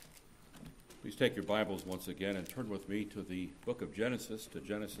Please take your Bibles once again and turn with me to the book of Genesis, to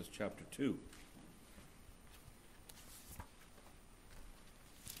Genesis chapter 2.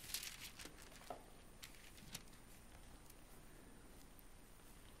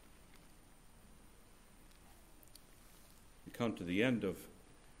 We come to the end of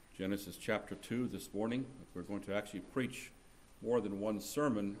Genesis chapter 2 this morning. We're going to actually preach more than one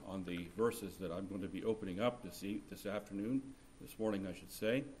sermon on the verses that I'm going to be opening up this morning, I should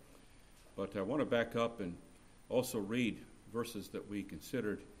say. But I want to back up and also read verses that we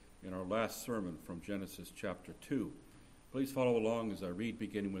considered in our last sermon from Genesis chapter 2. Please follow along as I read,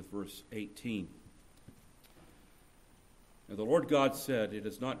 beginning with verse 18. And the Lord God said, "It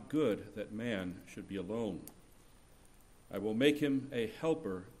is not good that man should be alone. I will make him a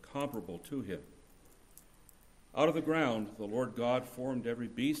helper comparable to him." Out of the ground the Lord God formed every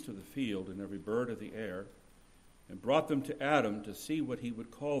beast of the field and every bird of the air, and brought them to Adam to see what he would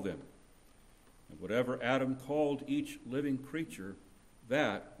call them. And whatever Adam called each living creature,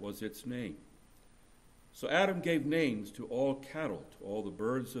 that was its name. So Adam gave names to all cattle, to all the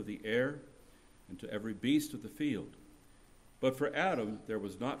birds of the air, and to every beast of the field. But for Adam there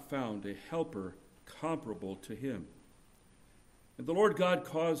was not found a helper comparable to him. And the Lord God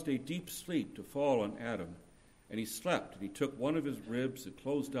caused a deep sleep to fall on Adam, and he slept, and he took one of his ribs and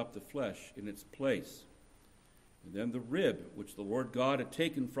closed up the flesh in its place. And then the rib which the Lord God had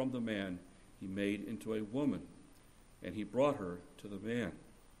taken from the man he made into a woman, and he brought her to the man.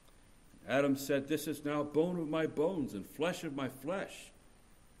 Adam said, "This is now bone of my bones and flesh of my flesh.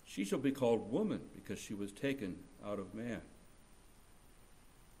 She shall be called woman, because she was taken out of man.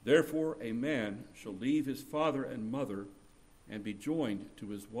 Therefore a man shall leave his father and mother and be joined to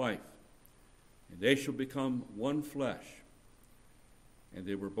his wife, and they shall become one flesh. And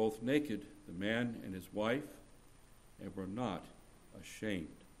they were both naked, the man and his wife, and were not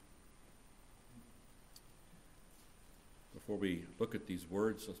ashamed." Before we look at these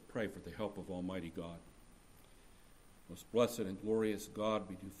words, let's pray for the help of Almighty God. Most blessed and glorious God,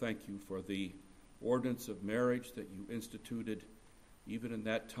 we do thank you for the ordinance of marriage that you instituted even in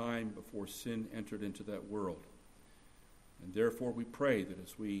that time before sin entered into that world. And therefore we pray that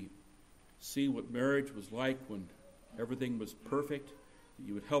as we see what marriage was like when everything was perfect, that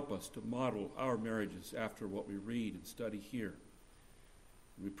you would help us to model our marriages after what we read and study here.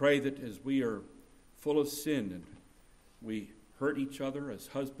 We pray that as we are full of sin and we hurt each other as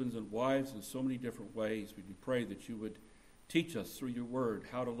husbands and wives in so many different ways, we do pray that you would teach us through your word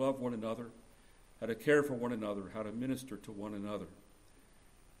how to love one another, how to care for one another, how to minister to one another.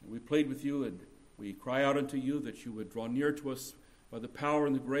 And we plead with you and we cry out unto you that you would draw near to us by the power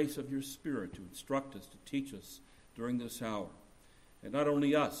and the grace of your Spirit to instruct us, to teach us during this hour. And not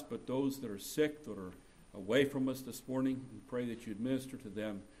only us, but those that are sick, that are away from us this morning, we pray that you'd minister to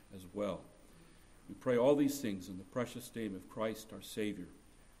them as well. We pray all these things in the precious name of Christ our Savior.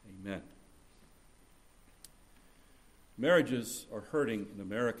 Amen. Marriages are hurting in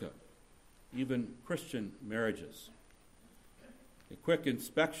America, even Christian marriages. A quick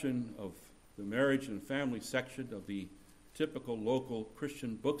inspection of the marriage and family section of the typical local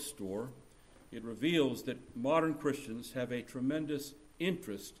Christian bookstore, it reveals that modern Christians have a tremendous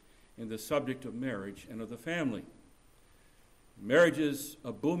interest in the subject of marriage and of the family. Marriage is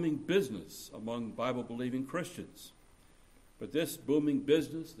a booming business among Bible-believing Christians. But this booming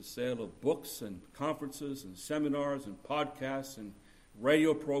business, the sale of books and conferences and seminars and podcasts and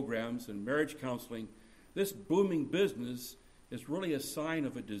radio programs and marriage counseling, this booming business is really a sign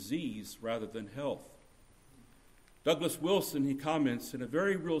of a disease rather than health. Douglas Wilson, he comments, in a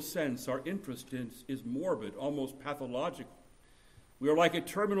very real sense, our interest is morbid, almost pathological. We are like a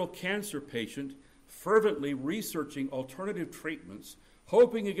terminal cancer patient fervently researching alternative treatments,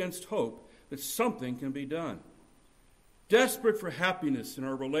 hoping against hope that something can be done. Desperate for happiness in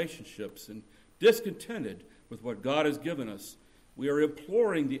our relationships and discontented with what God has given us, we are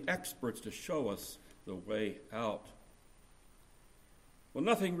imploring the experts to show us the way out. Well,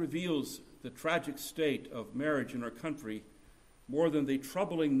 nothing reveals the tragic state of marriage in our country more than the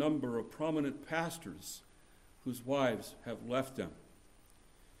troubling number of prominent pastors whose wives have left them.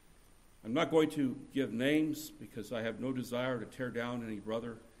 I'm not going to give names because I have no desire to tear down any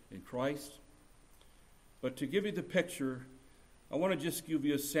brother in Christ. But to give you the picture, I want to just give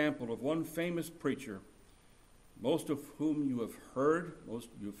you a sample of one famous preacher, most of whom you have heard.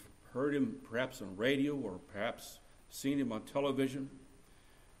 You've heard him perhaps on radio or perhaps seen him on television.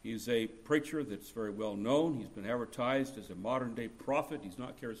 He's a preacher that's very well known. He's been advertised as a modern-day prophet. He's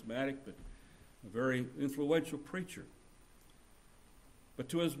not charismatic, but a very influential preacher. But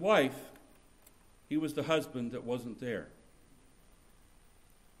to his wife, he was the husband that wasn't there.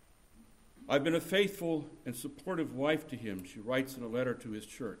 I've been a faithful and supportive wife to him, she writes in a letter to his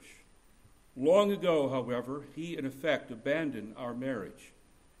church. Long ago, however, he in effect abandoned our marriage.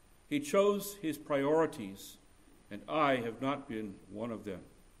 He chose his priorities, and I have not been one of them.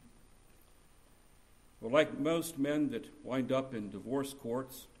 Well, like most men that wind up in divorce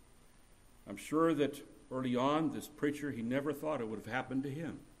courts, I'm sure that early on, this preacher, he never thought it would have happened to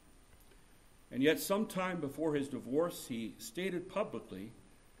him. And yet, sometime before his divorce, he stated publicly,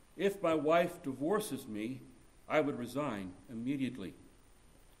 if my wife divorces me, I would resign immediately.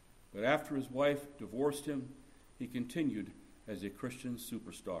 But after his wife divorced him, he continued as a Christian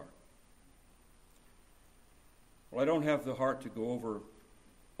superstar. Well, I don't have the heart to go over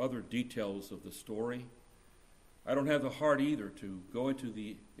other details of the story. I don't have the heart either to go into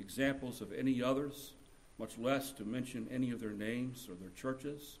the examples of any others, much less to mention any of their names or their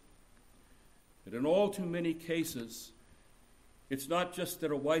churches. But in all too many cases, it's not just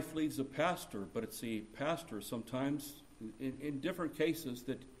that a wife leaves a pastor, but it's a pastor sometimes, in different cases,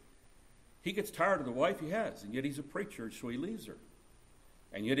 that he gets tired of the wife he has, and yet he's a preacher, so he leaves her.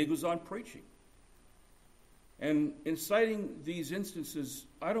 And yet he goes on preaching. And in citing these instances,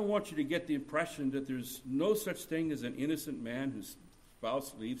 I don't want you to get the impression that there's no such thing as an innocent man whose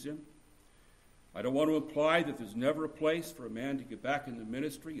spouse leaves him. I don't want to imply that there's never a place for a man to get back in the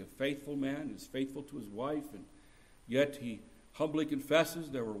ministry, a faithful man who's faithful to his wife, and yet he humbly confesses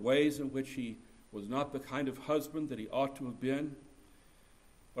there were ways in which he was not the kind of husband that he ought to have been.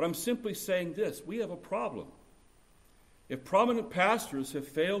 But I'm simply saying this: we have a problem. If prominent pastors have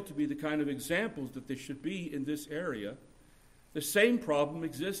failed to be the kind of examples that they should be in this area, the same problem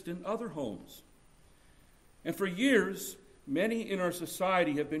exists in other homes. And for years, many in our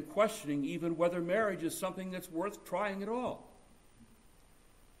society have been questioning even whether marriage is something that's worth trying at all.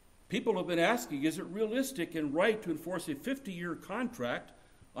 People have been asking, is it realistic and right to enforce a 50-year contract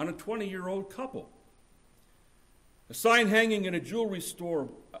on a 20-year-old couple? A sign hanging in a jewelry store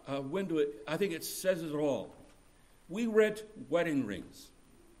window, I think it says it all. We rent wedding rings.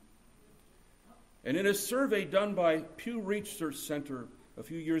 And in a survey done by Pew Research Center a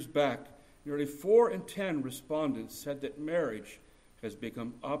few years back, nearly 4 in 10 respondents said that marriage has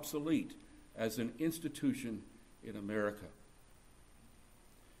become obsolete as an institution in America.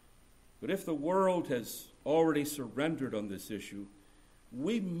 But if the world has already surrendered on this issue,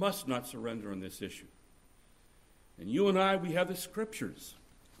 we must not surrender on this issue. And you and I, we have the Scriptures.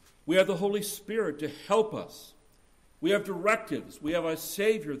 We have the Holy Spirit to help us. We have directives. We have a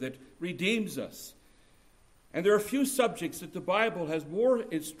Savior that redeems us. And there are few subjects that the Bible has more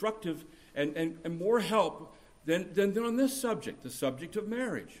instructive and more help than on this subject, the subject of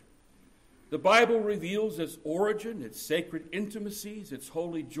marriage. The Bible reveals its origin, its sacred intimacies, its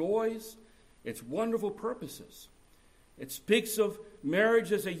holy joys, its wonderful purposes. It speaks of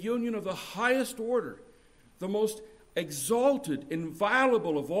marriage as a union of the highest order, the most exalted,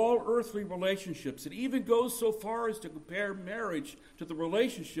 inviolable of all earthly relationships. It even goes so far as to compare marriage to the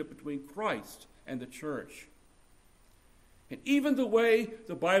relationship between Christ and the church. And even the way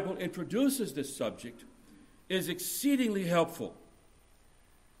the Bible introduces this subject is exceedingly helpful.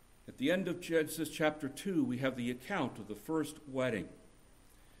 At the end of Genesis chapter 2, we have the account of the first wedding.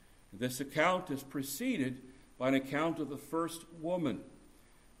 This account is preceded by an account of the first woman,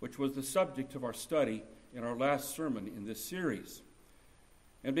 which was the subject of our study in our last sermon in this series.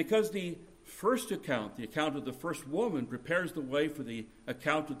 And because the first account, the account of the first woman, prepares the way for the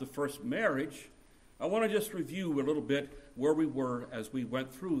account of the first marriage, I want to just review a little bit where we were as we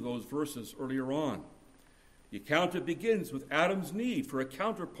went through those verses earlier on. The account begins with Adam's need for a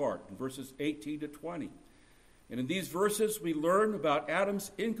counterpart in verses 18 to 20. And in these verses, we learn about Adam's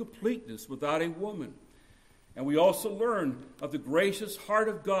incompleteness without a woman. And we also learn of the gracious heart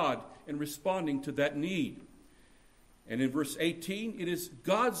of God in responding to that need. And in verse 18, it is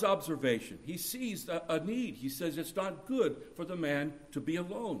God's observation. He sees a need. He says it's not good for the man to be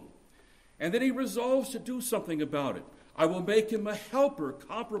alone. And then he resolves to do something about it. I will make him a helper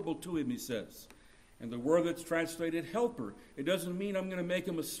comparable to him, he says. And the word that's translated helper, it doesn't mean I'm going to make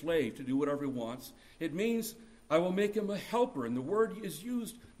him a slave to do whatever he wants. It means I will make him a helper. And the word is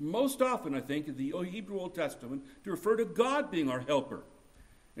used most often, I think, in the Hebrew Old Testament to refer to God being our helper.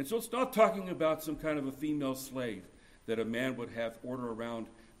 And so it's not talking about some kind of a female slave that a man would have order around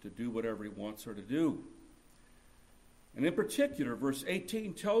to do whatever he wants her to do. And in particular, verse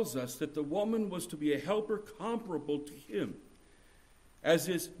 18 tells us that the woman was to be a helper comparable to him. As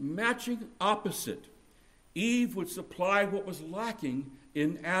his matching opposite, Eve would supply what was lacking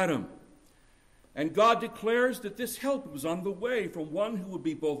in Adam. And God declares that this help was on the way from one who would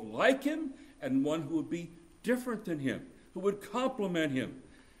be both like him and one who would be different than him, who would complement him.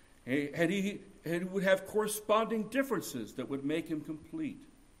 And he would have corresponding differences that would make him complete.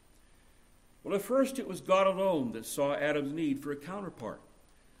 Well, at first it was God alone that saw Adam's need for a counterpart.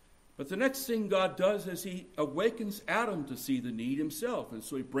 But the next thing God does is he awakens Adam to see the need himself. And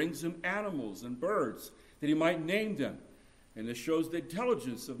so he brings him animals and birds that he might name them. And this shows the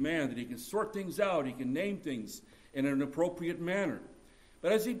intelligence of man, that he can sort things out, he can name things in an appropriate manner.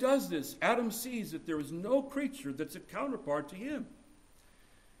 But as he does this, Adam sees that there is no creature that's a counterpart to him.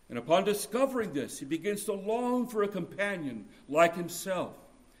 And upon discovering this, he begins to long for a companion like himself.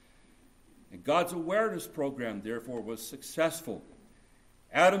 And God's awareness program, therefore, was successful.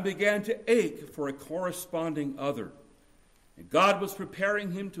 Adam began to ache for a corresponding other. And God was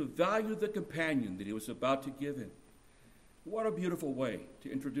preparing him to value the companion that he was about to give him. What a beautiful way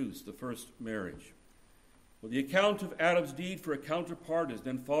to introduce the first marriage. Well, the account of Adam's need for a counterpart is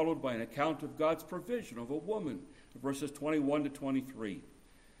then followed by an account of God's provision of a woman, verses 21 to 23.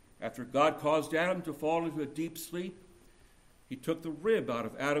 After God caused Adam to fall into a deep sleep, he took the rib out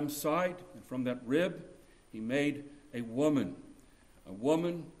of Adam's side, and from that rib he made a woman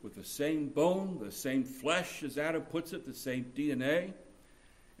with the same bone, the same flesh, as Adam puts it, the same DNA.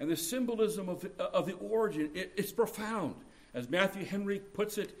 And the symbolism of the origin, it's profound. As Matthew Henry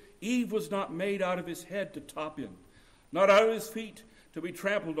puts it, Eve was not made out of his head to top him, not out of his feet to be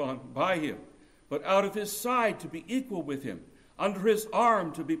trampled on by him, but out of his side to be equal with him, under his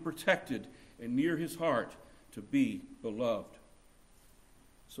arm to be protected, and near his heart to be beloved.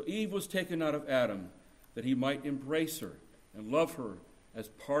 So Eve was taken out of Adam that he might embrace her and love her as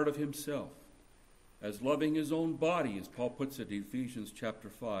part of himself, as loving his own body, as Paul puts it in Ephesians chapter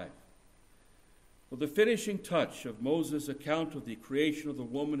 5. Well, the finishing touch of Moses' account of the creation of the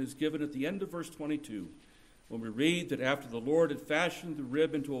woman is given at the end of verse 22, when we read that after the Lord had fashioned the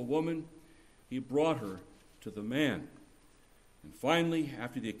rib into a woman, he brought her to the man. And finally,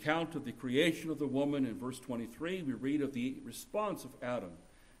 after the account of the creation of the woman in verse 23, we read of the response of Adam,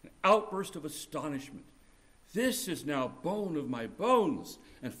 an outburst of astonishment. This is now bone of my bones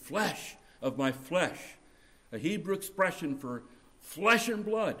and flesh of my flesh. A Hebrew expression for flesh and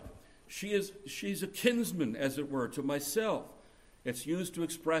blood. She's a kinsman, as it were, to myself. It's used to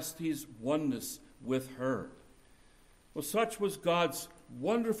express his oneness with her. Well, such was God's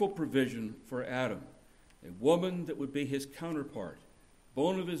wonderful provision for Adam, a woman that would be his counterpart,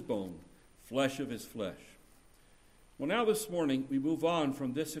 bone of his bone, flesh of his flesh. Well, now this morning we move on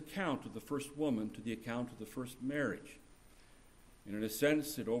from this account of the first woman to the account of the first marriage. And in a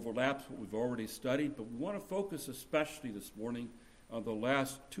sense, it overlaps what we've already studied, but we want to focus especially this morning on the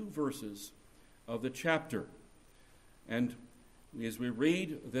last two verses of the chapter. And as we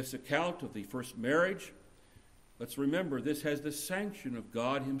read this account of the first marriage, let's remember this has the sanction of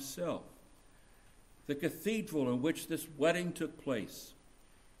God himself. The cathedral in which this wedding took place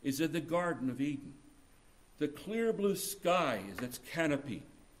is in the Garden of Eden. The clear blue sky is its canopy.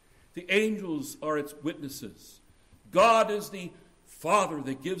 The angels are its witnesses. God is the Father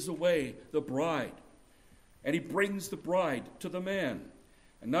that gives away the bride. And he brings the bride to the man.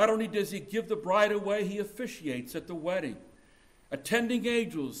 And not only does he give the bride away, he officiates at the wedding. Attending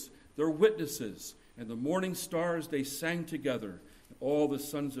angels, they're witnesses. And the morning stars, they sang together. And all the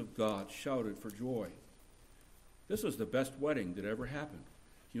sons of God shouted for joy. This was the best wedding that ever happened,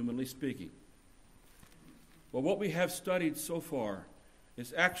 humanly speaking. Well, what we have studied so far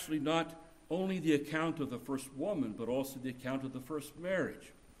is actually not only the account of the first woman, but also the account of the first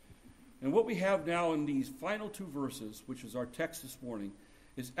marriage. And what we have now in these final two verses, which is our text this morning,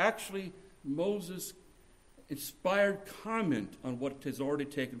 is actually Moses' inspired comment on what has already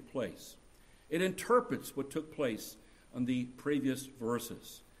taken place. It interprets what took place on the previous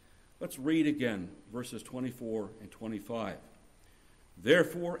verses. Let's read again verses 24 and 25.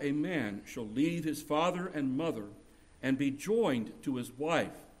 Therefore a man shall leave his father and mother and be joined to his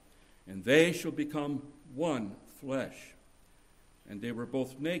wife, and they shall become one flesh. And they were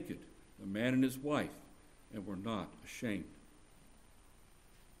both naked, the man and his wife, and were not ashamed.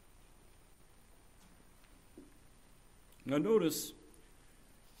 Now notice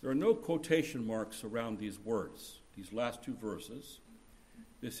there are no quotation marks around these words, these last two verses.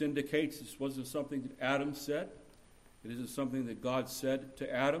 This indicates this wasn't something that Adam said. It isn't something that God said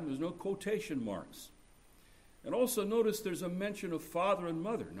to Adam. There's no quotation marks. And also notice there's a mention of father and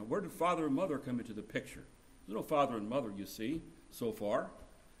mother. Now, where did father and mother come into the picture? There's no father and mother, you see, so far.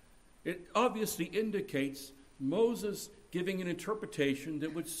 It obviously indicates Moses giving an interpretation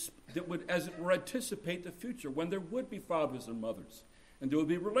that would, as it were, anticipate the future, when there would be fathers and mothers. And there would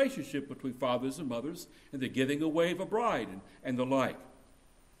be a relationship between fathers and mothers, and the giving away of a bride and the like.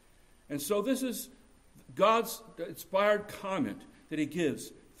 And so this is God's inspired comment that he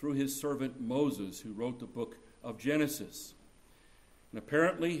gives through his servant Moses, who wrote the book of Genesis. And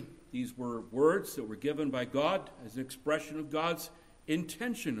apparently, these were words that were given by God as an expression of God's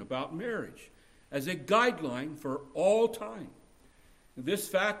intention about marriage, as a guideline for all time. And this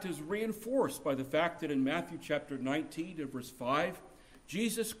fact is reinforced by the fact that in Matthew chapter 19 and verse 5,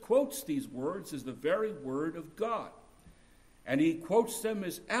 Jesus quotes these words as the very word of God. And he quotes them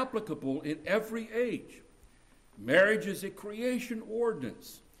as applicable in every age. Marriage is a creation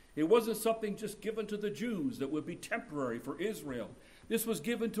ordinance. It wasn't something just given to the Jews that would be temporary for Israel. This was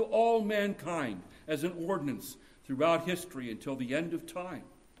given to all mankind as an ordinance throughout history until the end of time.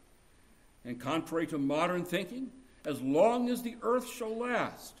 And contrary to modern thinking, as long as the earth shall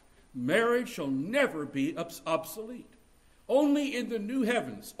last, marriage shall never be obsolete. Only in the new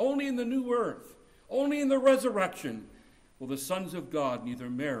heavens, only in the new earth, only in the resurrection will the sons of God neither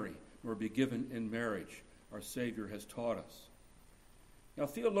marry nor be given in marriage, our Savior has taught us. Now,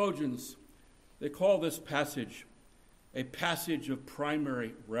 theologians, they call this passage a passage of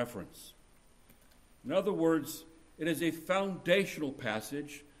primary reference. In other words, it is a foundational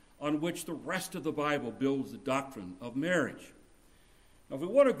passage on which the rest of the Bible builds the doctrine of marriage. Now, if we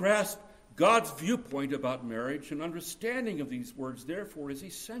want to grasp God's viewpoint about marriage, an understanding of these words, therefore, is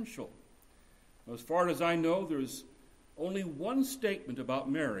essential. Now, as far as I know, there is only one statement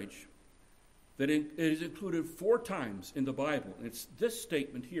about marriage that is included 4 times in the Bible. And it's this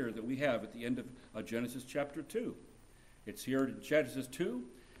statement here that we have at the end of Genesis chapter 2. It's here in Genesis 2,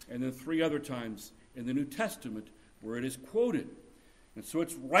 and then 3 other times in the New Testament where it is quoted. And so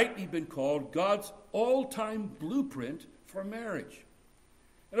it's rightly been called God's all-time blueprint for marriage.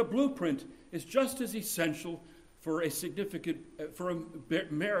 And a blueprint is just as essential for a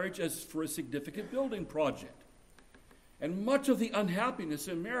marriage as for a significant building project. And much of the unhappiness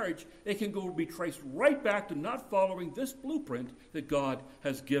in marriage, it can be traced right back to not following this blueprint that God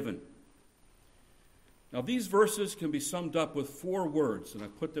has given. Now, these verses can be summed up with 4 words, and I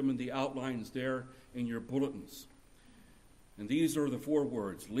put them in the outlines there in your bulletins. And these are the 4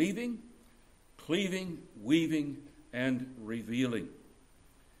 words: leaving, cleaving, weaving, and revealing.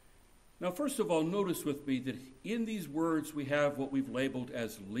 Now, first of all, notice with me that in these words we have what we've labeled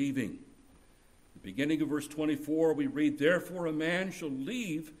as leaving. At the beginning of verse 24, we read, "Therefore a man shall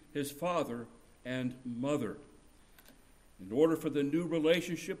leave his father and mother." In order for the new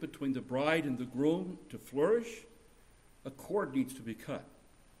relationship between the bride and the groom to flourish, a cord needs to be cut.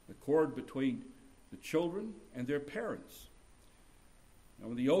 A cord between the children and their parents. Now,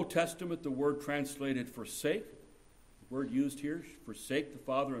 in the Old Testament, the word translated forsake, the word used here, forsake the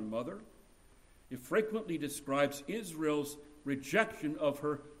father and mother, it frequently describes Israel's rejection of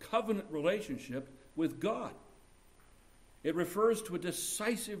her covenant relationship with God. It refers to a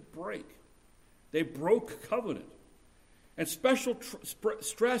decisive break. They broke covenant. And special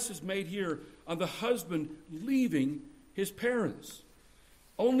stress is made here on the husband leaving his parents.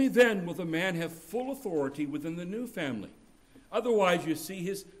 Only then will the man have full authority within the new family. Otherwise, you see,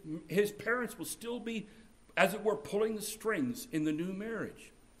 his parents will still be, as it were, pulling the strings in the new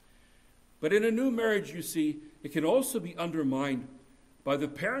marriage. But in a new marriage, you see, it can also be undermined by the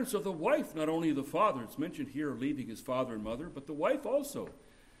parents of the wife, not only the father. It's mentioned here leaving his father and mother, but the wife also.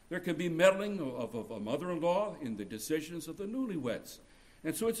 There can be meddling of a mother-in-law in the decisions of the newlyweds.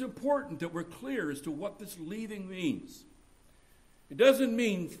 And so it's important that we're clear as to what this leaving means. It doesn't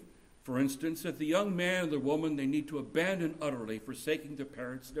mean, for instance, that the young man or the woman, they need to abandon utterly, forsaking their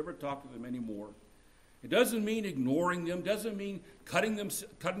parents, never talk to them anymore. It doesn't mean ignoring them, doesn't mean cutting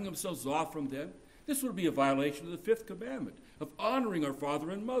themselves off from them. This would be a violation of the 5th commandment, of honoring our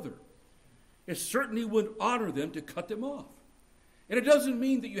father and mother. It certainly would honor them to cut them off. And it doesn't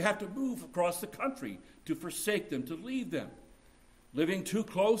mean that you have to move across the country to forsake them, to leave them. Living too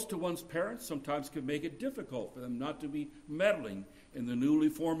close to one's parents sometimes can make it difficult for them not to be meddling in the newly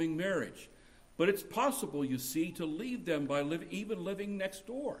forming marriage. But it's possible, you see, to leave them by even living next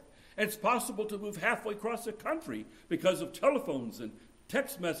door. And it's possible to move halfway across the country because of telephones and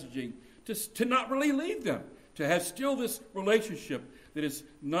text messaging to not really leave them, to have still this relationship that is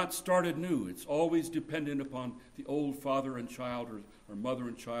not started new. It's always dependent upon the old father and child or mother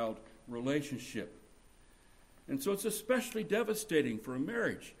and child relationship. And so it's especially devastating for a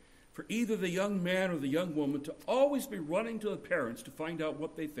marriage, for either the young man or the young woman to always be running to the parents to find out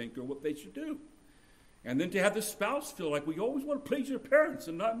what they think or what they should do. And then to have the spouse feel like we always want to please your parents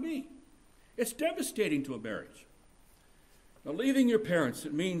and not me. It's devastating to a marriage. Now, leaving your parents,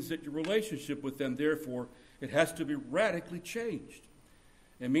 it means that your relationship with them, therefore, it has to be radically changed.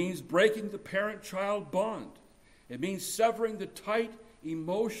 It means breaking the parent-child bond. It means severing the tight,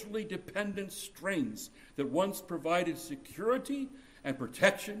 emotionally dependent strings that once provided security and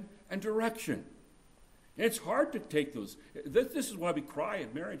protection and direction. And it's hard to take those. This is why we cry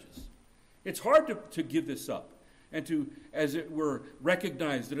at marriages. It's hard to give this up and to, as it were,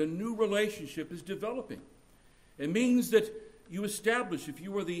 recognize that a new relationship is developing. It means that you establish, if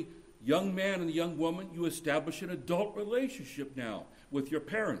you were the young man and the young woman, you establish an adult relationship now with your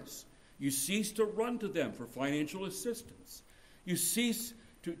parents. You cease to run to them for financial assistance. You cease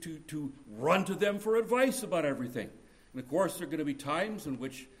to run to them for advice about everything. And of course, there are going to be times in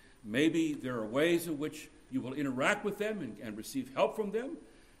which maybe there are ways in which you will interact with them and receive help from them.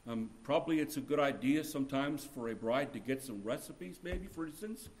 Probably it's a good idea sometimes for a bride to get some recipes, maybe, for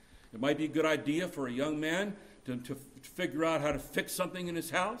instance. It might be a good idea for a young man to figure out how to fix something in his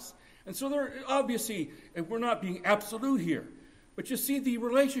house. And so there, obviously, and we're not being absolute here, but you see the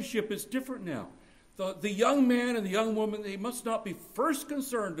relationship is different now. The young man and the young woman, they must not be first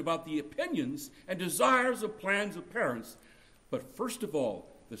concerned about the opinions and desires of plans of parents, but first of all,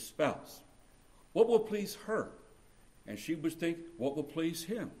 the spouse. What will please her? And she would think, what will please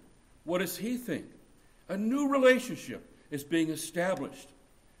him? What does he think? A new relationship is being established.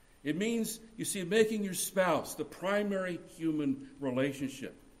 It means, you see, making your spouse the primary human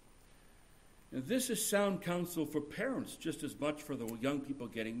relationship. And this is sound counsel for parents just as much for the young people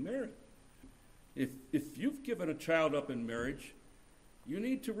getting married. If you've given a child up in marriage, you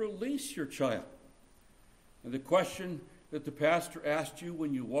need to release your child. And the question that the pastor asked you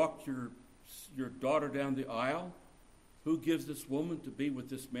when you walked your daughter down the aisle, who gives this woman to be with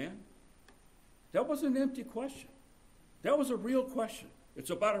this man? That wasn't an empty question. That was a real question. It's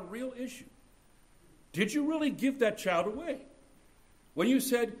about a real issue. Did you really give that child away? When you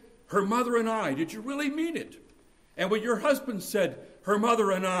said, her mother and I, did you really mean it? And when your husband said, her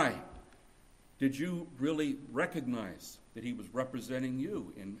mother and I, did you really recognize that he was representing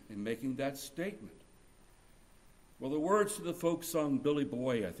you in making that statement? Well, the words to the folk song Billy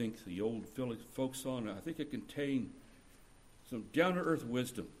Boy, I think, the old folk song, I think it contained some down-to-earth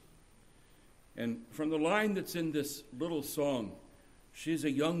wisdom. And from the line that's in this little song, she's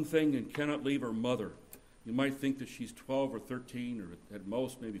a young thing and cannot leave her mother. You might think that she's 12 or 13 or at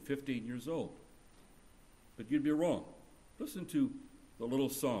most maybe 15 years old. But you'd be wrong. Listen to the little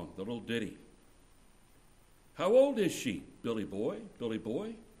song, the little ditty. How old is she, Billy Boy, Billy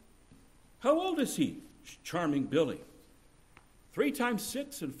Boy? How old is he, charming Billy? 3 times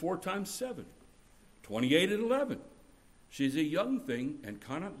 6 and 4 times 7. 28 and 11. She's a young thing and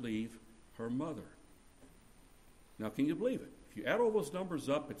cannot leave her mother. Now, can you believe it? If you add all those numbers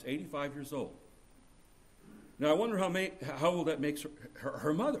up, it's 85 years old. Now, I wonder how old that makes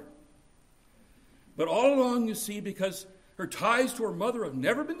her mother. But all along, you see, because her ties to her mother have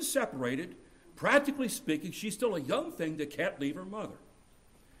never been separated, practically speaking, she's still a young thing that can't leave her mother.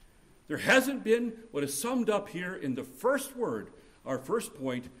 There hasn't been what is summed up here in the first word, our first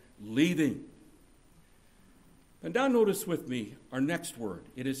point, leaving. And now notice with me our next word.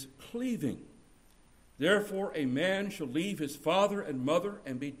 It is cleaving. Therefore, a man shall leave his father and mother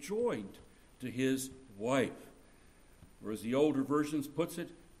and be joined to his wife. Or as the older versions puts it,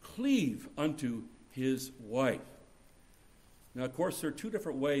 cleave unto his wife. Now, of course, there are 2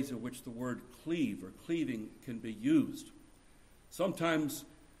 different ways in which the word cleave or cleaving can be used. Sometimes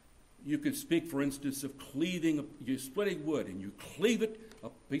you could speak, for instance, of cleaving, you're splitting wood, and you cleave it, a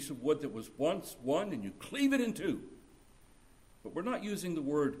piece of wood that was once one, and you cleave it in 2. But we're not using the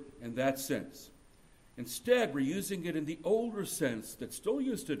word in that sense. Instead, we're using it in the older sense that's still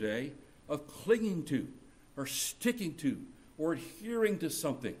used today of clinging to, or sticking to, or adhering to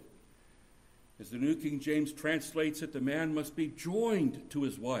something. As the New King James translates it, the man must be joined to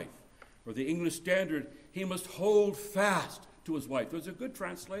his wife. Or the English Standard, he must hold fast to his wife. Those are good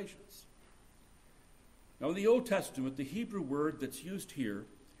translations. Now, in the Old Testament, the Hebrew word that's used here,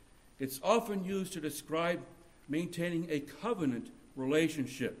 it's often used to describe maintaining a covenant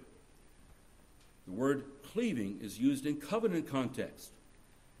relationship. The word cleaving is used in covenant context.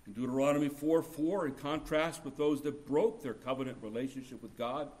 In Deuteronomy 4:4, in contrast with those that broke their covenant relationship with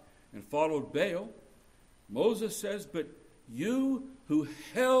God and followed Baal, Moses says, but you who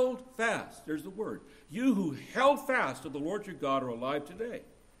held fast, there's the word, you who held fast to the Lord your God are alive today.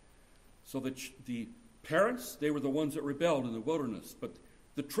 So the parents, they were the ones that rebelled in the wilderness, but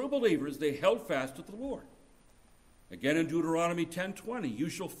the true believers, they held fast to the Lord. Again in Deuteronomy 10:20, you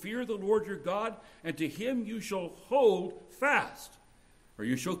shall fear the Lord your God, and to him you shall hold fast, or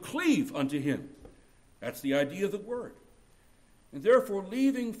you shall cleave unto him. That's the idea of the word. And therefore,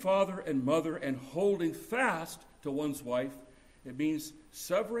 leaving father and mother and holding fast to one's wife, it means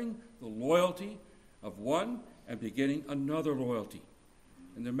severing the loyalty of one and beginning another loyalty.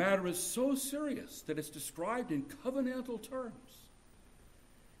 And the matter is so serious that it's described in covenantal terms.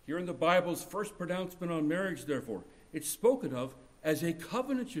 Here in the Bible's first pronouncement on marriage, therefore, it's spoken of as a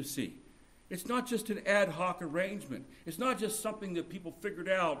covenant, you see. It's not just an ad hoc arrangement. It's not just something that people figured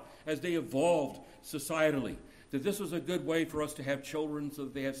out as they evolved societally, that this was a good way for us to have children so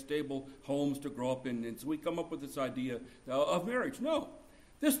that they have stable homes to grow up in. And so we come up with this idea of marriage. No,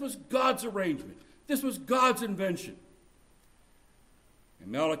 this was God's arrangement. This was God's invention.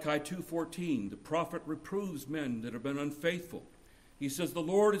 In Malachi 2:14, the prophet reproves men that have been unfaithful. He says, "The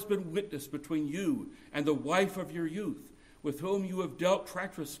Lord has been witness between you and the wife of your youth, with whom you have dealt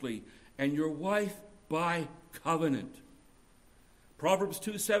treacherously, and your wife by covenant." Proverbs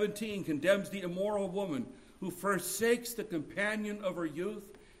 2:17 condemns the immoral woman who forsakes the companion of her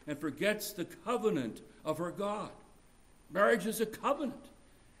youth and forgets the covenant of her God. Marriage is a covenant.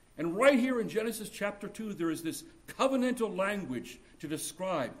 And right here in Genesis chapter 2, there is this covenantal language to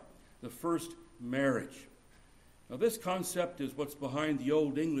describe the first marriage. Now, this concept is what's behind the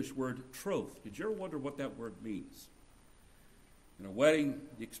Old English word troth. Did you ever wonder what that word means? In a wedding,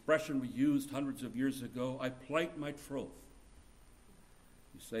 the expression we used hundreds of years ago, "I plight my troth."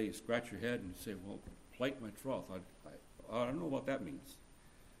 You scratch your head and you say, "Well, plight my troth. I don't know what that means."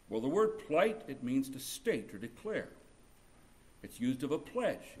 Well, the word plight, it means to state or declare. It's used of a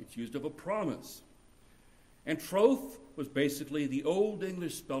pledge. It's used of a promise. And troth was basically the Old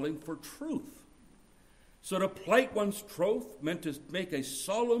English spelling for truth. So to plight one's troth meant to make a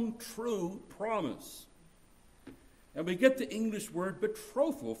solemn, true promise. And we get the English word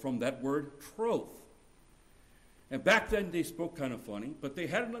betrothal from that word troth. And back then they spoke kind of funny, but they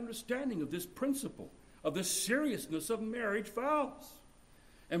had an understanding of this principle, of the seriousness of marriage vows.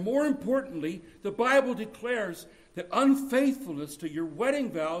 And more importantly, the Bible declares that unfaithfulness to your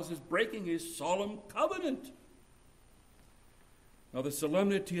wedding vows is breaking a solemn covenant. Now, the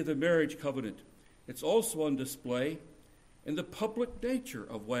solemnity of the marriage covenant, it's also on display in the public nature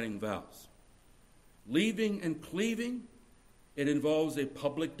of wedding vows. Leaving and cleaving, it involves a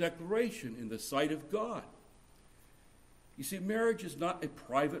public declaration in the sight of God. You see, marriage is not a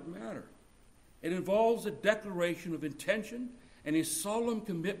private matter. It involves a declaration of intention and a solemn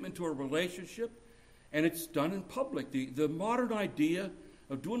commitment to a relationship, and it's done in public. The modern idea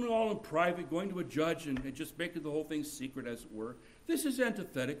of doing it all in private, going to a judge and just making the whole thing secret, as it were, this is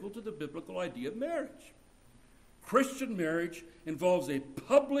antithetical to the biblical idea of marriage. Christian marriage involves a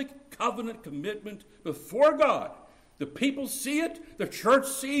public covenant commitment before God. The people see it, the church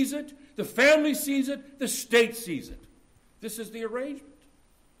sees it, the family sees it, the state sees it. This is the arrangement.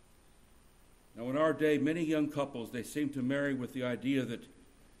 Now, in our day, many young couples, they seem to marry with the idea that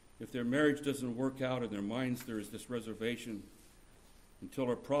if their marriage doesn't work out, in their minds there is this reservation until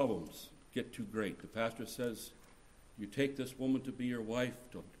our problems get too great. The pastor says, you take this woman to be your wife,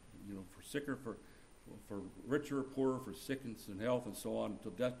 for sicker, for richer or poorer, for sickness and health and so on,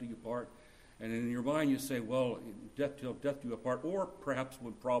 until death do you part. And in your mind you say, well, till death do you apart, or perhaps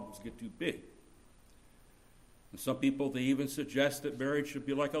when problems get too big. And some people, they even suggest that marriage should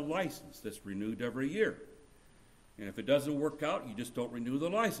be like a license that's renewed every year. And if it doesn't work out, you just don't renew the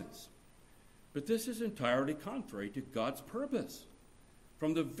license. But this is entirely contrary to God's purpose.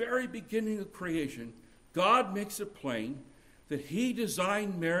 From the very beginning of creation, God makes it plain that He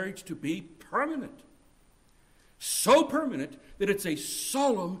designed marriage to be permanent. So permanent that it's a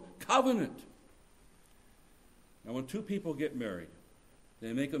solemn covenant. Now, when two people get married,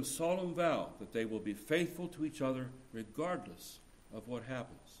 they make a solemn vow that they will be faithful to each other regardless of what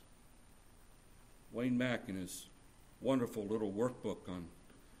happens. Wayne Mack, in his wonderful little workbook on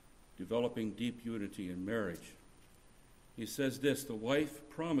developing deep unity in marriage, he says this: the wife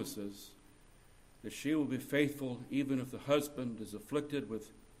promises that she will be faithful even if the husband is afflicted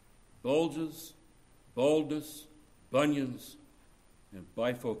with bulges, baldness, bunions, and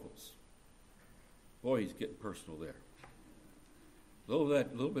bifocals. Boy, he's getting personal there. A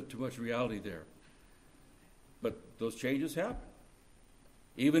little bit too much reality there. But those changes happen.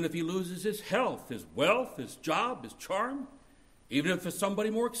 Even if he loses his health, his wealth, his job, his charm, even if somebody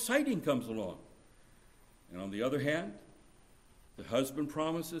more exciting comes along. And on the other hand, the husband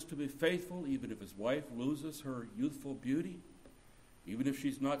promises to be faithful even if his wife loses her youthful beauty, even if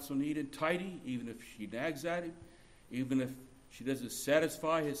she's not so neat and tidy, even if she nags at him, even if she doesn't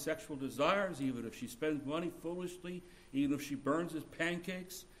satisfy his sexual desires, even if she spends money foolishly, even if she burns his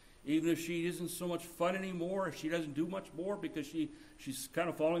pancakes, even if she isn't so much fun anymore, if she doesn't do much more because she's kind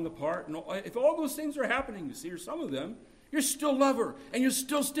of falling apart. And if all those things are happening, you see, or some of them, you still love her and you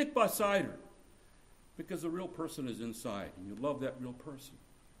still stick beside her because the real person is inside and you love that real person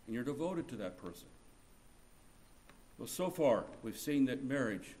and you're devoted to that person. Well, so far, we've seen that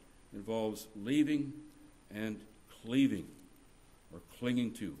marriage involves leaving and cleaving. or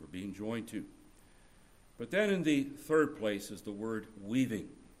clinging to, or being joined to. But then in the third place is the word weaving.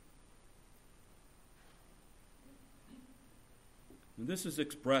 And this is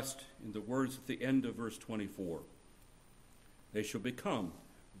expressed in the words at the end of verse 24. They shall become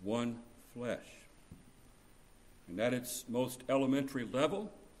one flesh. And at its most elementary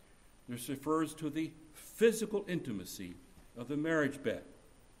level, this refers to the physical intimacy of the marriage bed.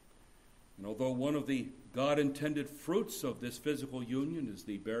 And although one of the God-intended fruits of this physical union is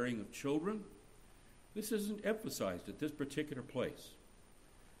the bearing of children, this isn't emphasized at this particular place.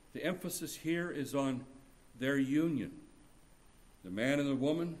 The emphasis here is on their union. The man and the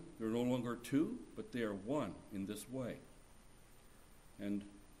woman, they're no longer two, but they are one in this way. And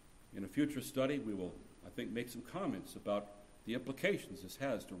in a future study, we will, I think, make some comments about the implications this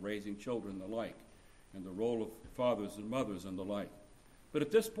has to raising children and the like, and the role of fathers and mothers and the like. But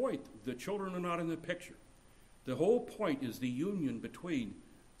at this point, the children are not in the picture. The whole point is the union between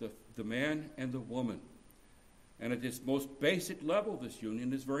the man and the woman. And at its most basic level, this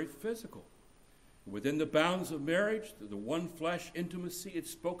union is very physical. Within the bounds of marriage, the one flesh intimacy, it's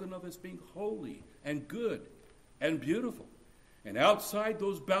spoken of as being holy and good and beautiful. And outside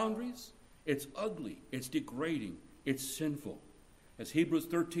those boundaries, it's ugly, it's degrading, it's sinful. As Hebrews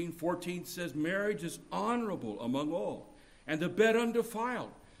 13:14 says, marriage is honorable among all, and the bed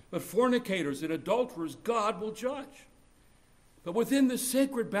undefiled. But fornicators and adulterers God will judge. But within the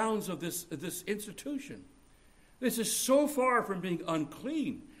sacred bounds of this institution, this is so far from being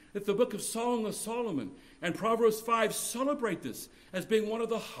unclean that the book of Song of Solomon and Proverbs 5 celebrate this as being one of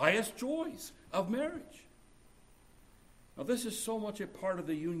the highest joys of marriage. Now, this is so much a part of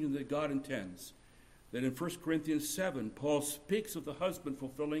the union that God intends that in 1 Corinthians 7, Paul speaks of the husband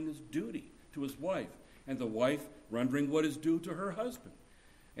fulfilling his duty to his wife and the wife rendering what is due to her husband.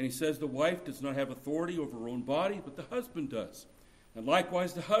 And he says the wife does not have authority over her own body, but the husband does. And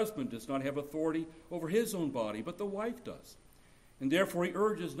likewise, the husband does not have authority over his own body, but the wife does. And therefore he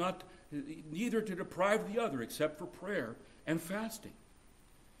urges neither to deprive the other except for prayer and fasting.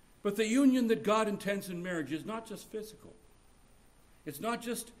 But the union that God intends in marriage is not just physical. It's not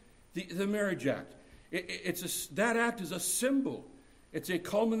just the marriage act. That act is a symbol. It's a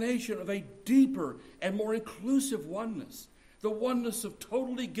culmination of a deeper and more inclusive oneness. The oneness of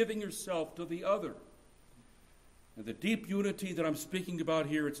totally giving yourself to the other. And the deep unity that I'm speaking about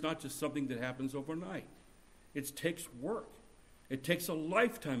here, it's not just something that happens overnight. It takes work. It takes a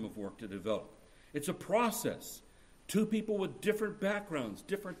lifetime of work to develop. It's a process. Two people with different backgrounds,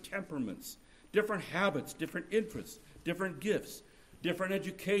 different temperaments, different habits, different interests, different gifts, different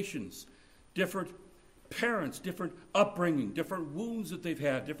educations, different parents, different upbringing, different wounds that they've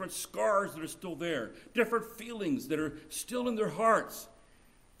had, different scars that are still there, different feelings that are still in their hearts.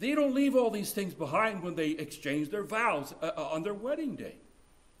 They don't leave all these things behind when they exchange their vows on their wedding day.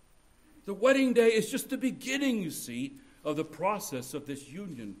 The wedding day is just the beginning, you see, of the process of this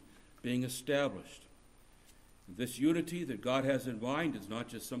union being established. This unity that God has in mind is not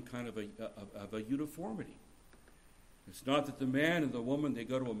just some kind of a uniformity. It's not that the man and the woman, they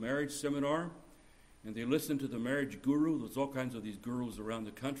go to a marriage seminar and they listen to the marriage guru. There's all kinds of these gurus around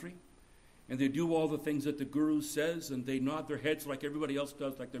the country. And they do all the things that the guru says, and they nod their heads like everybody else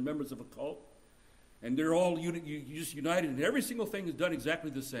does, like they're members of a cult. And they're all just united, and every single thing is done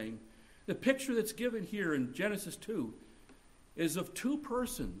exactly the same. The picture that's given here in Genesis 2 is of two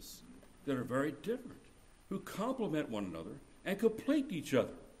persons that are very different, who complement one another and complete each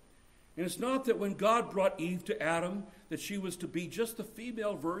other. And it's not that when God brought Eve to Adam that she was to be just the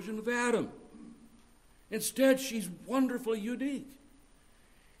female version of Adam. Instead, she's wonderfully unique.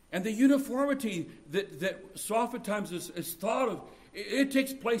 And the uniformity that so oftentimes is thought of, it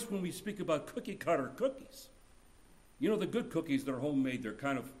takes place when we speak about cookie cutter cookies. You know, the good cookies that are homemade, they're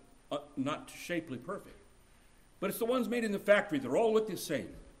kind of not shapely perfect. But it's the ones made in the factory that all look the same.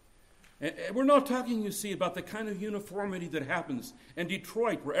 And we're not talking, you see, about the kind of uniformity that happens in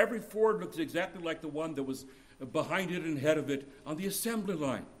Detroit, where every Ford looks exactly like the one that was behind it and ahead of it on the assembly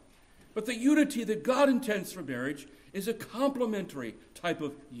line. But the unity that God intends for marriage is a complementary type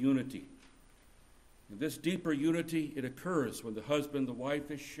of unity. And this deeper unity, it occurs when the husband and the wife,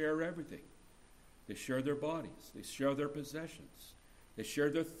 they share everything. They share their bodies. They share their possessions. They share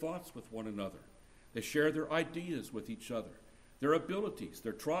their thoughts with one another. They share their ideas with each other, their abilities,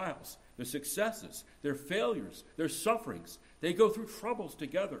 their trials, their successes, their failures, their sufferings. They go through troubles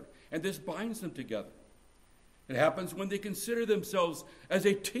together, and this binds them together. It happens when they consider themselves as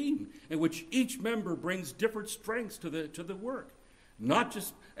a team in which each member brings different strengths to the work, not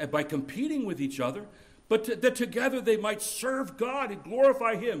just by competing with each other, but that together they might serve God and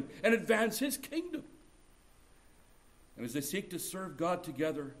glorify Him and advance His kingdom. And as they seek to serve God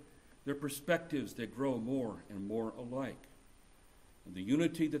together, their perspectives, they grow more and more alike. And the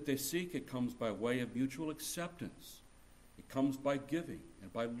unity that they seek, it comes by way of mutual acceptance. It comes by giving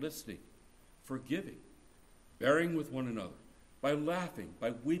and by listening, forgiving, bearing with one another, by laughing,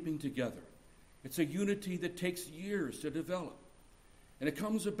 by weeping together. It's a unity that takes years to develop. And it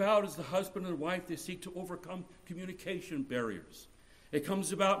comes about as the husband and wife, they seek to overcome communication barriers. It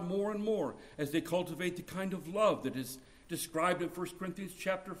comes about more and more as they cultivate the kind of love that is described in 1 Corinthians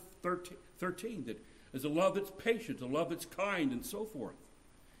chapter 13, that is a love that's patient, a love that's kind, and so forth.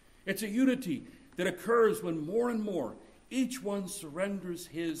 It's a unity that occurs when more and more each one surrenders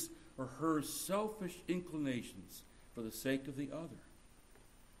his or her selfish inclinations for the sake of the other.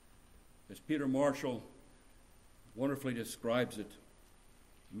 As Peter Marshall wonderfully describes it,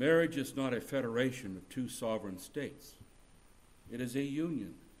 marriage is not a federation of two sovereign states. It is a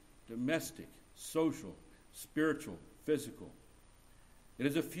union, domestic, social, spiritual, physical. It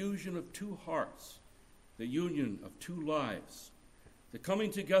is a fusion of two hearts, the union of two lives, the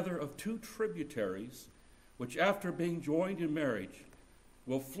coming together of two tributaries, which after being joined in marriage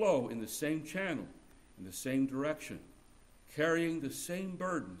will flow in the same channel, in the same direction, carrying the same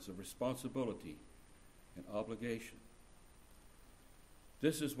burdens of responsibility and obligation.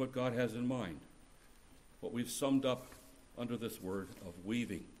 This is what God has in mind, what we've summed up under this word of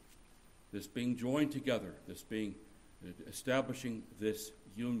weaving, this being joined together, this being establishing this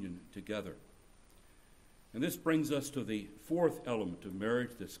union together. And this brings us to the fourth element of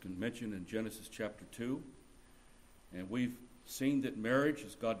marriage that's mentioned in Genesis chapter 2. And we've seen that marriage,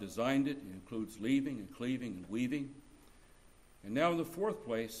 as God designed it, it includes leaving and cleaving and weaving. And now in the fourth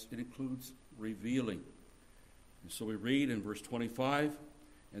place, it includes revealing. And so we read in verse 25,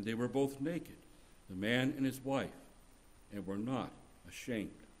 and they were both naked, the man and his wife, and were not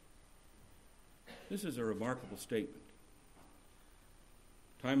ashamed. This is a remarkable statement.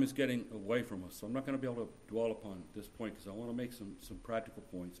 Time is getting away from us, so I'm not going to be able to dwell upon this point because I want to make some practical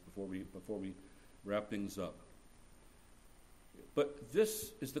points before we wrap things up. But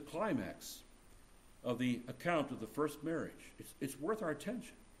this is the climax of the account of the first marriage. It's worth our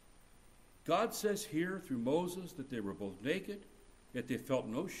attention. God says here through Moses that they were both naked, yet they felt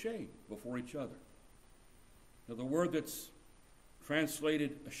no shame before each other. Now the word that's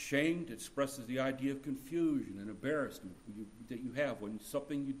translated ashamed expresses the idea of confusion and embarrassment that you have when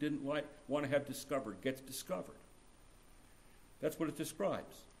something you didn't want to have discovered gets discovered. That's what it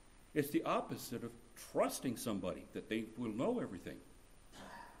describes. It's the opposite of trusting somebody that they will know everything.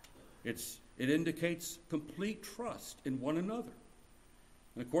 It indicates complete trust in one another.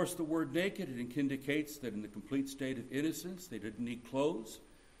 And of course the word naked, it indicates that in the complete state of innocence, they didn't need clothes.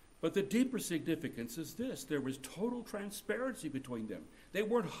 But the deeper significance is this: there was total transparency between them. They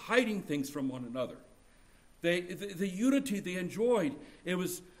weren't hiding things from one another. The unity they enjoyed, it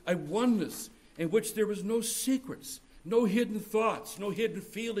was a oneness in which there was no secrets, no hidden thoughts, no hidden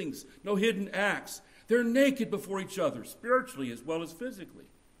feelings, no hidden acts. They're naked before each other, spiritually as well as physically.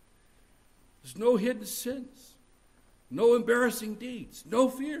 There's no hidden sins, no embarrassing deeds, no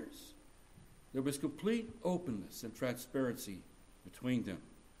fears. There was complete openness and transparency between them.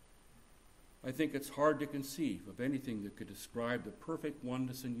 I think it's hard to conceive of anything that could describe the perfect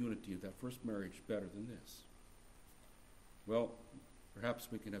oneness and unity of that first marriage better than this. Well, perhaps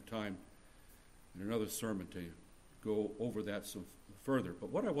we can have time in another sermon to go over that some further. But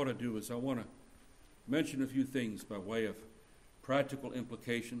what I want to do is I want to mention a few things by way of practical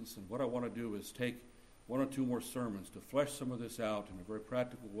implications. And what I want to do is take one or two more sermons to flesh some of this out in a very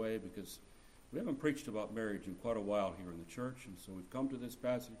practical way, because we haven't preached about marriage in quite a while here in the church. And so we've come to this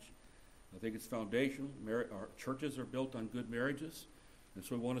passage. I think it's foundational. Our churches are built on good marriages, and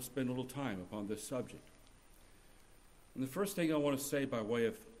so we want to spend a little time upon this subject. And the first thing I want to say by way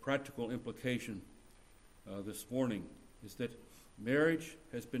of practical implication this morning is that marriage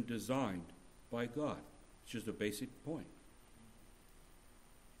has been designed by God. It's just a basic point.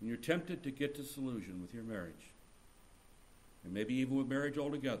 When you're tempted to get disillusioned with your marriage, and maybe even with marriage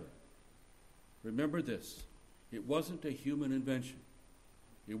altogether, remember this: it wasn't a human invention.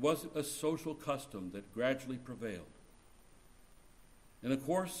 It wasn't a social custom that gradually prevailed. And of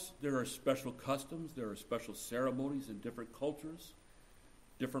course, there are special customs, there are special ceremonies in different cultures.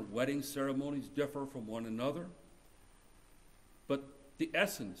 Different wedding ceremonies differ from one another. But the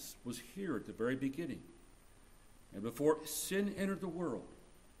essence was here at the very beginning. And before sin entered the world,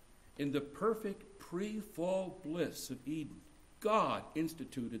 in the perfect pre-fall bliss of Eden, God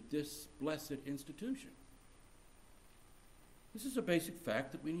instituted this blessed institution. This is a basic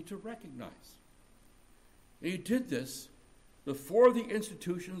fact that we need to recognize. And he did this before the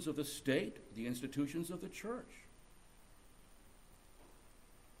institutions of the state, the institutions of the church.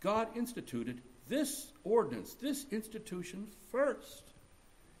 God instituted this ordinance, this institution first.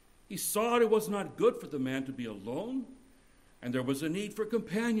 He saw it was not good for the man to be alone, and there was a need for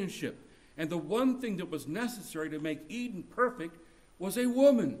companionship. And the one thing that was necessary to make Eden perfect was a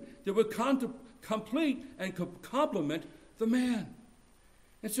woman that would complete and complement the man.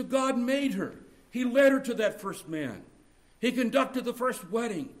 And so God made her. He led her to that first man. He conducted the first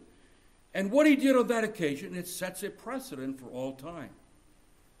wedding. And what he did on that occasion, it sets a precedent for all time.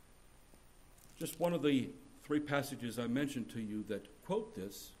 Just one of the three passages I mentioned to you that quote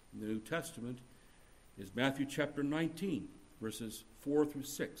this in the New Testament is Matthew chapter 19, verses 4 through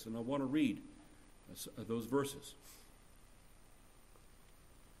 6. And I want to read those verses.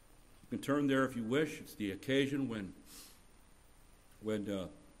 You can turn there if you wish. It's the occasion when the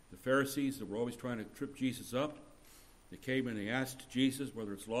Pharisees that were always trying to trip Jesus up, they came and they asked Jesus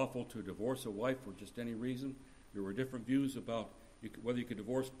whether it's lawful to divorce a wife for just any reason. There were different views about whether you could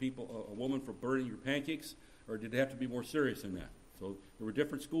divorce a woman for burning your pancakes, or did it have to be more serious than that? So there were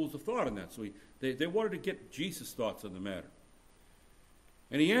different schools of thought on that. So they wanted to get Jesus' thoughts on the matter.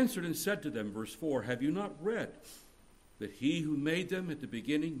 And he answered and said to them, verse 4, "Have you not read that he who made them at the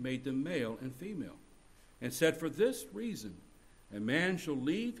beginning made them male and female, and said, for this reason a man shall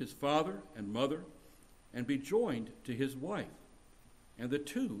leave his father and mother and be joined to his wife, and the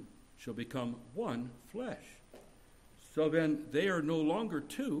two shall become one flesh. So then they are no longer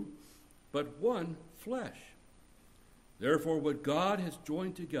two, but one flesh. Therefore what God has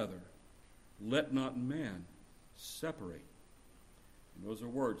joined together, let not man separate." And those are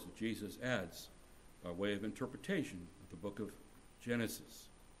words that Jesus adds by way of interpretation of the book of Genesis.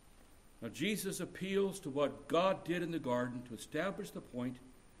 Now Jesus appeals to what God did in the garden to establish the point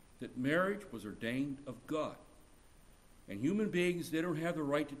that marriage was ordained of God. And human beings, they don't have the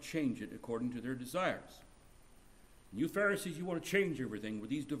right to change it according to their desires. You Pharisees, you want to change everything with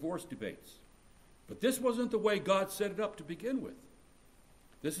these divorce debates. But this wasn't the way God set it up to begin with.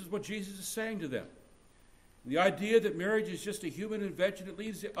 This is what Jesus is saying to them. The idea that marriage is just a human invention, it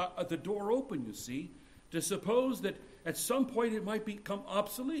leaves the door open, you see, to suppose that at some point it might become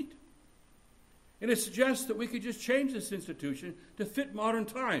obsolete. And it suggests that we could just change this institution to fit modern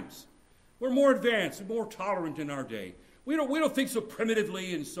times. We're more advanced and more tolerant in our day. We don't think so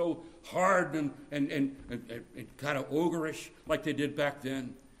primitively and so hard and kind of ogreish like they did back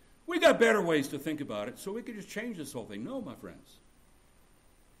then. We got better ways to think about it, so we could just change this whole thing. No, my friends.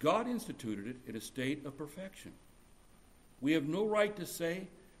 God instituted it in a state of perfection. We have no right to say,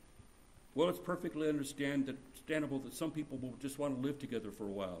 well, it's perfectly understandable that some people will just want to live together for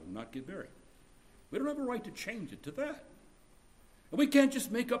a while and not get married. We don't have a right to change it to that. And we can't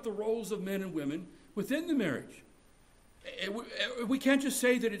just make up the roles of men and women within the marriage. We can't just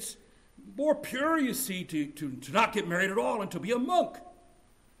say that it's more pure, you see, to not get married at all and to be a monk.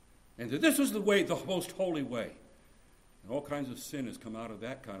 And that this is the way, the most holy way. And all kinds of sin has come out of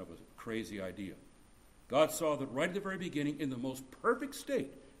that kind of a crazy idea. God saw that right at the very beginning, in the most perfect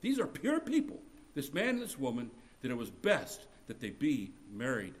state, these are pure people, this man and this woman, that it was best that they be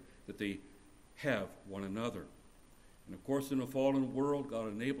married, that they have one another. And of course, in a fallen world, God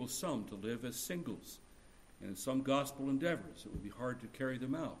enables some to live as singles. And in some gospel endeavors, it would be hard to carry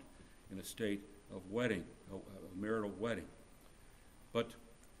them out in a state of wedding, a marital wedding. But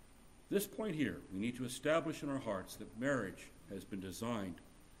this point here, we need to establish in our hearts that marriage has been designed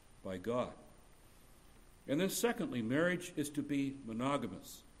by God. And then secondly, marriage is to be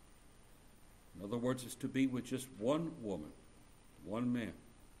monogamous. In other words, it's to be with just one woman, one man.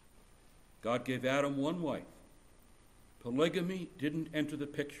 God gave Adam one wife. Polygamy didn't enter the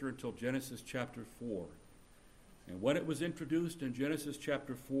picture until Genesis chapter 4. And when it was introduced in Genesis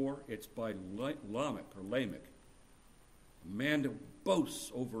chapter 4, it's by Lamech, a man that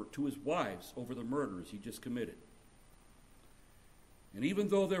boasts to his wives over the murders he just committed. And even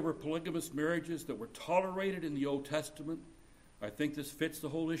though there were polygamous marriages that were tolerated in the Old Testament, I think this fits the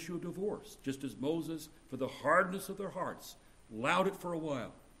whole issue of divorce, just as Moses, for the hardness of their hearts, allowed it for a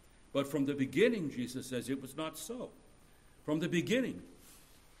while. But from the beginning, Jesus says, it was not so. From the beginning,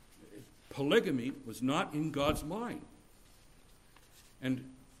 polygamy was not in God's mind. And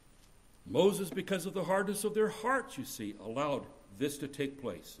Moses, because of the hardness of their hearts, you see, allowed this to take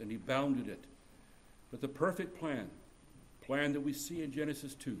place, and he bounded it. But the perfect plan that we see in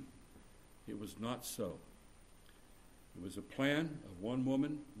Genesis 2, it was not so. It was a plan of one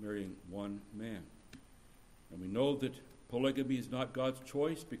woman marrying one man. And we know that polygamy is not God's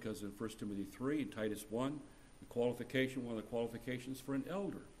choice because in 1 Timothy 3 and Titus 1, one of the qualifications for an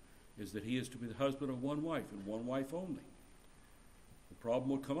elder is that he is to be the husband of one wife and one wife only. The problem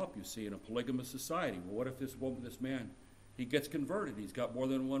would come up, you see, in a polygamous society. Well, what if this man he gets converted. He's got more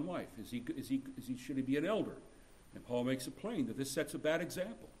than one wife. Should he be an elder? And Paul makes it plain that this sets a bad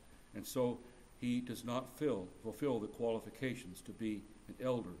example. And so he does not fulfill the qualifications to be an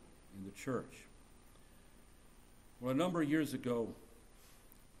elder in the church. Well, a number of years ago,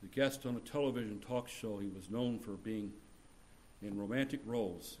 the guest on a television talk show, he was known for being in romantic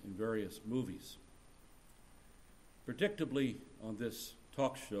roles in various movies. Predictably, on this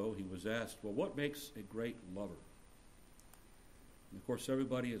talk show, he was asked, well, what makes a great lover? And of course,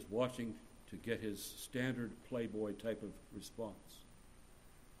 everybody is watching to get his standard Playboy type of response.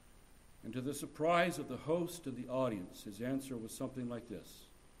 And to the surprise of the host and the audience, his answer was something like this: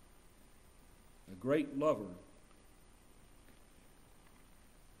 a great lover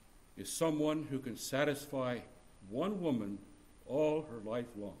is someone who can satisfy one woman all her life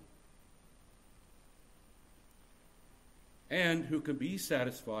long, and who can be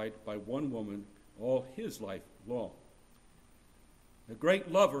satisfied by one woman all his life long. A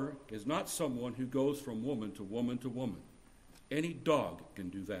great lover is not someone who goes from woman to woman to woman. Any dog can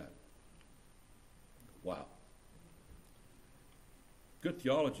do that. Wow. Good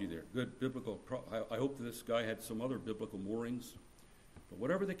theology there, good biblical. I hope that this guy had some other biblical moorings. But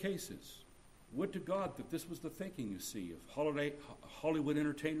whatever the case is, would to God that this was the thinking, you see, of Hollywood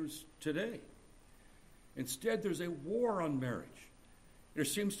entertainers today. Instead, there's a war on marriage. There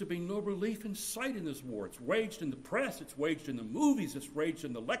seems to be no relief in sight in this war. It's waged in the press, it's waged in the movies, it's waged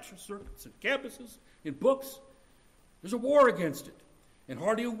in the lecture circuits, at campuses, in books. There's a war against it. And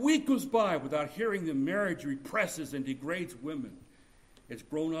hardly a week goes by without hearing that marriage represses and degrades women. It's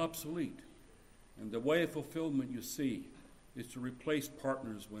grown obsolete. And the way of fulfillment, you see, is to replace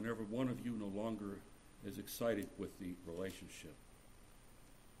partners whenever one of you no longer is excited with the relationship.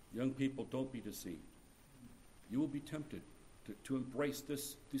 Young people, don't be deceived. You will be tempted to embrace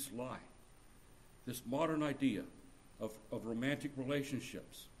this lie, this modern idea of romantic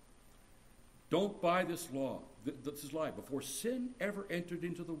relationships. Don't buy this this lie. Before sin ever entered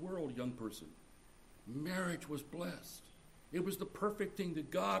into the world, young person, marriage was blessed. It was the perfect thing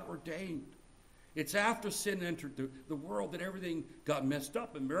that God ordained. It's after sin entered the world that everything got messed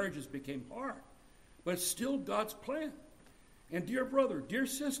up and marriages became hard. But it's still God's plan. And dear brother, dear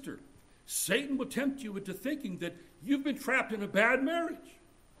sister, Satan will tempt you into thinking that you've been trapped in a bad marriage.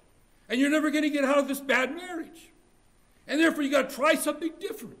 And you're never going to get out of this bad marriage. And therefore you got to try something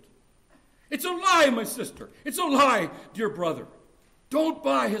different. It's a lie, my sister. It's a lie, dear brother. Don't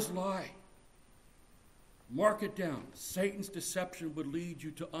buy his lie. Mark it down. Satan's deception would lead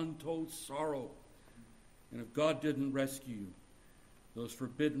you to untold sorrow. And if God didn't rescue you, those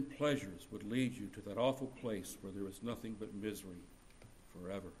forbidden pleasures would lead you to that awful place where there is nothing but misery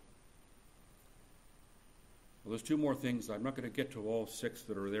forever. Well, there's two more things. I'm not going to get to all six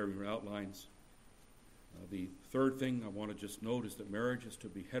that are there in your outlines. The third thing I want to just note is that marriage is to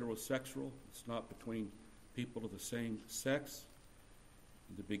be heterosexual. It's not between people of the same sex.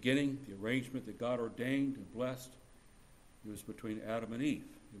 In the beginning, the arrangement that God ordained and blessed, it was between Adam and Eve.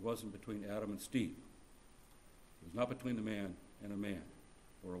 It wasn't between Adam and Steve. It was not between a man and a man,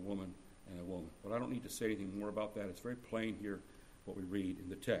 or a woman and a woman. But I don't need to say anything more about that. It's very plain here what we read in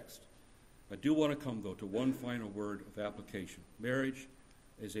the text. I do want to come, though, to one final word of application. Marriage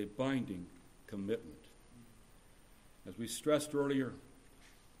is a binding commitment. As we stressed earlier,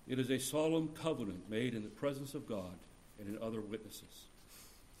 it is a solemn covenant made in the presence of God and in other witnesses.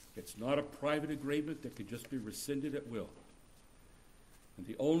 It's not a private agreement that can just be rescinded at will. And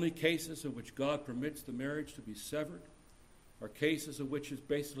the only cases in which God permits the marriage to be severed are cases in which it's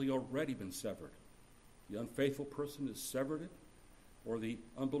basically already been severed. The unfaithful person has severed it, or the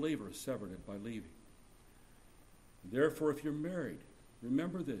unbeliever has severed it by leaving. And therefore, if you're married,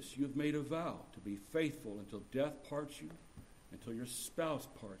 remember this: you've made a vow to be faithful until death parts you, until your spouse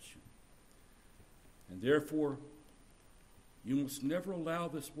parts you. And therefore, you must never allow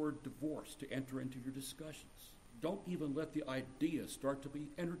this word divorce to enter into your discussions. Don't even let the idea start to be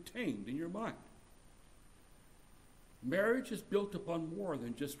entertained in your mind. Marriage is built upon more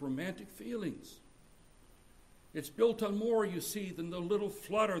than just romantic feelings. It's built on more, you see, than the little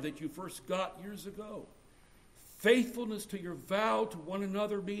flutter that you first got years ago. Faithfulness to your vow to one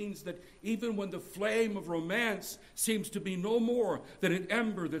another means that even when the flame of romance seems to be no more than an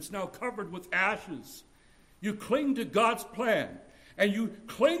ember that's now covered with ashes, you cling to God's plan, and you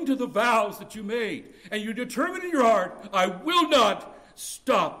cling to the vows that you made, and you determine in your heart, I will not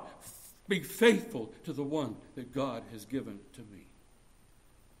stop being faithful to the one that God has given to me.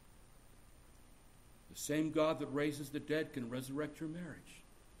 The same God that raises the dead can resurrect your marriage.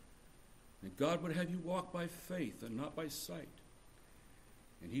 And God would have you walk by faith and not by sight.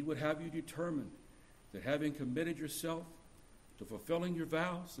 And he would have you determine that having committed yourself to fulfilling your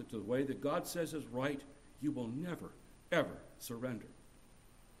vows and to the way that God says is right, you will never, ever surrender.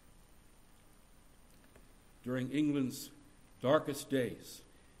 During England's darkest days,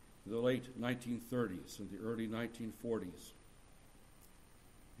 in the late 1930s and the early 1940s,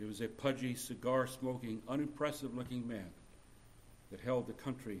 it was a pudgy, cigar-smoking, unimpressive-looking man that held the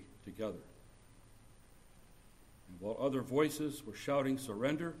country together. And while other voices were shouting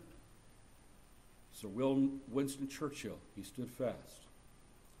surrender, Sir Winston Churchill, he stood fast.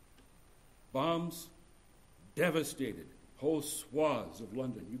 Bombs devastated whole swaths of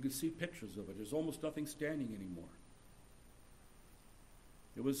London. You can see pictures of it. There's almost nothing standing anymore.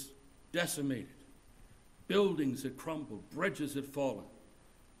 It was decimated. Buildings had crumbled. Bridges had fallen.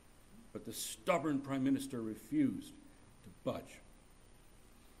 But the stubborn Prime Minister refused to budge.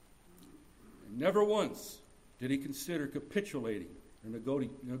 And never once did he consider capitulating or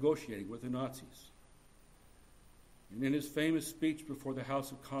negotiating with the Nazis. And in his famous speech before the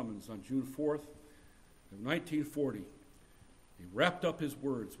House of Commons on June 4th of 1940, he wrapped up his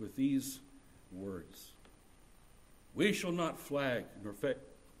words with these words: "We shall not flag nor fail.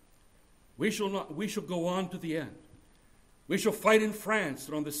 We shall go on to the end. We shall fight in France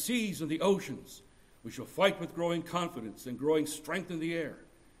and on the seas and the oceans. We shall fight with growing confidence and growing strength in the air.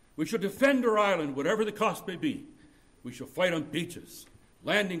 We shall defend our island, whatever the cost may be. We shall fight on beaches,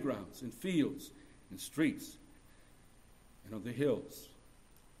 landing grounds, in fields, in streets, and on the hills.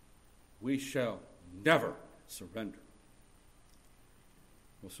 We shall never surrender."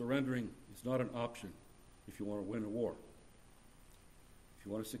 Well, surrendering is not an option if you want to win a war. If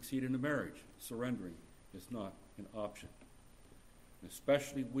you want to succeed in a marriage, surrendering is not an option. And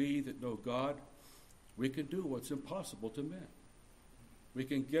especially we that know God, we can do what's impossible to men. We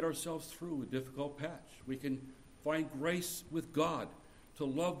can get ourselves through a difficult patch. We can find grace with God to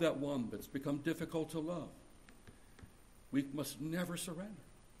love that one that's become difficult to love. We must never surrender.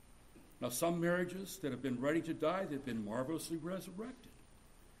 Now, some marriages that have been ready to die, they've been marvelously resurrected.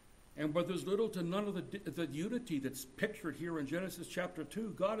 And where there's little to none of the unity that's pictured here in Genesis chapter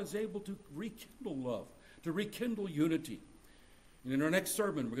 2, God is able to rekindle love, to rekindle unity. And in our next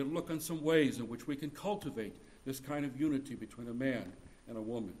sermon, we're going to look on some ways in which we can cultivate this kind of unity between a man and a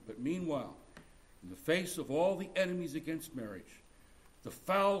woman. But meanwhile, in the face of all the enemies against marriage, the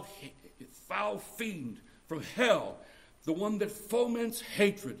foul fiend from hell, the one that foments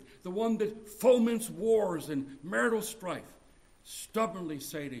hatred, the one that foments wars and marital strife, stubbornly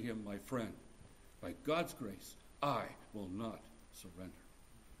say to him, "My friend, by God's grace, I will not surrender."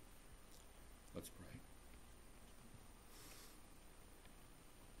 Let's pray.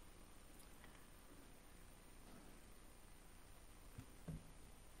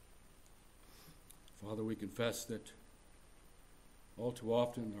 Father, we confess that all too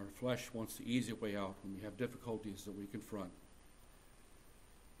often our flesh wants the easy way out when we have difficulties that we confront.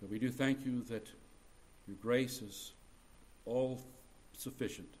 But we do thank you that your grace is all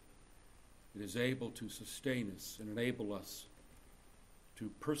sufficient. It is able to sustain us and enable us to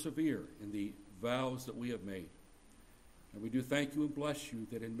persevere in the vows that we have made. And we do thank you and bless you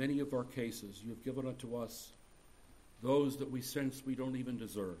that in many of our cases you have given unto us those that we sense we don't even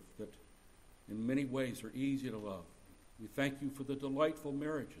deserve, that in many ways are easy to love. We thank you for the delightful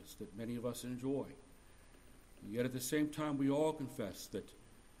marriages that many of us enjoy. And yet at the same time, we all confess that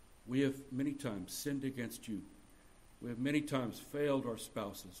we have many times sinned against you. We have many times failed our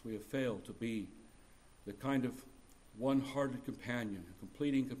spouses. We have failed to be the kind of one-hearted companion, a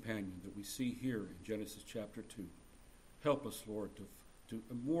completing companion that we see here in Genesis chapter 2. Help us, Lord, to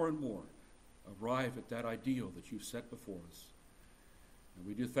more and more arrive at that ideal that you've set before us. And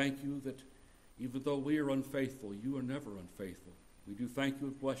we do thank you that even though we are unfaithful, you are never unfaithful. We do thank you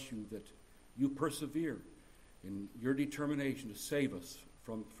and bless you that you persevere in your determination to save us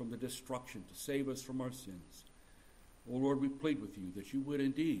from the destruction, to save us from our sins. Oh Lord, we plead with you that you would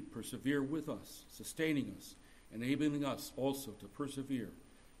indeed persevere with us, sustaining us, enabling us also to persevere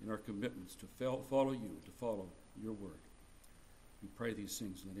in our commitments to follow you, to follow your word. We pray these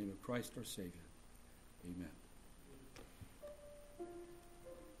things in the name of Christ our Savior. Amen.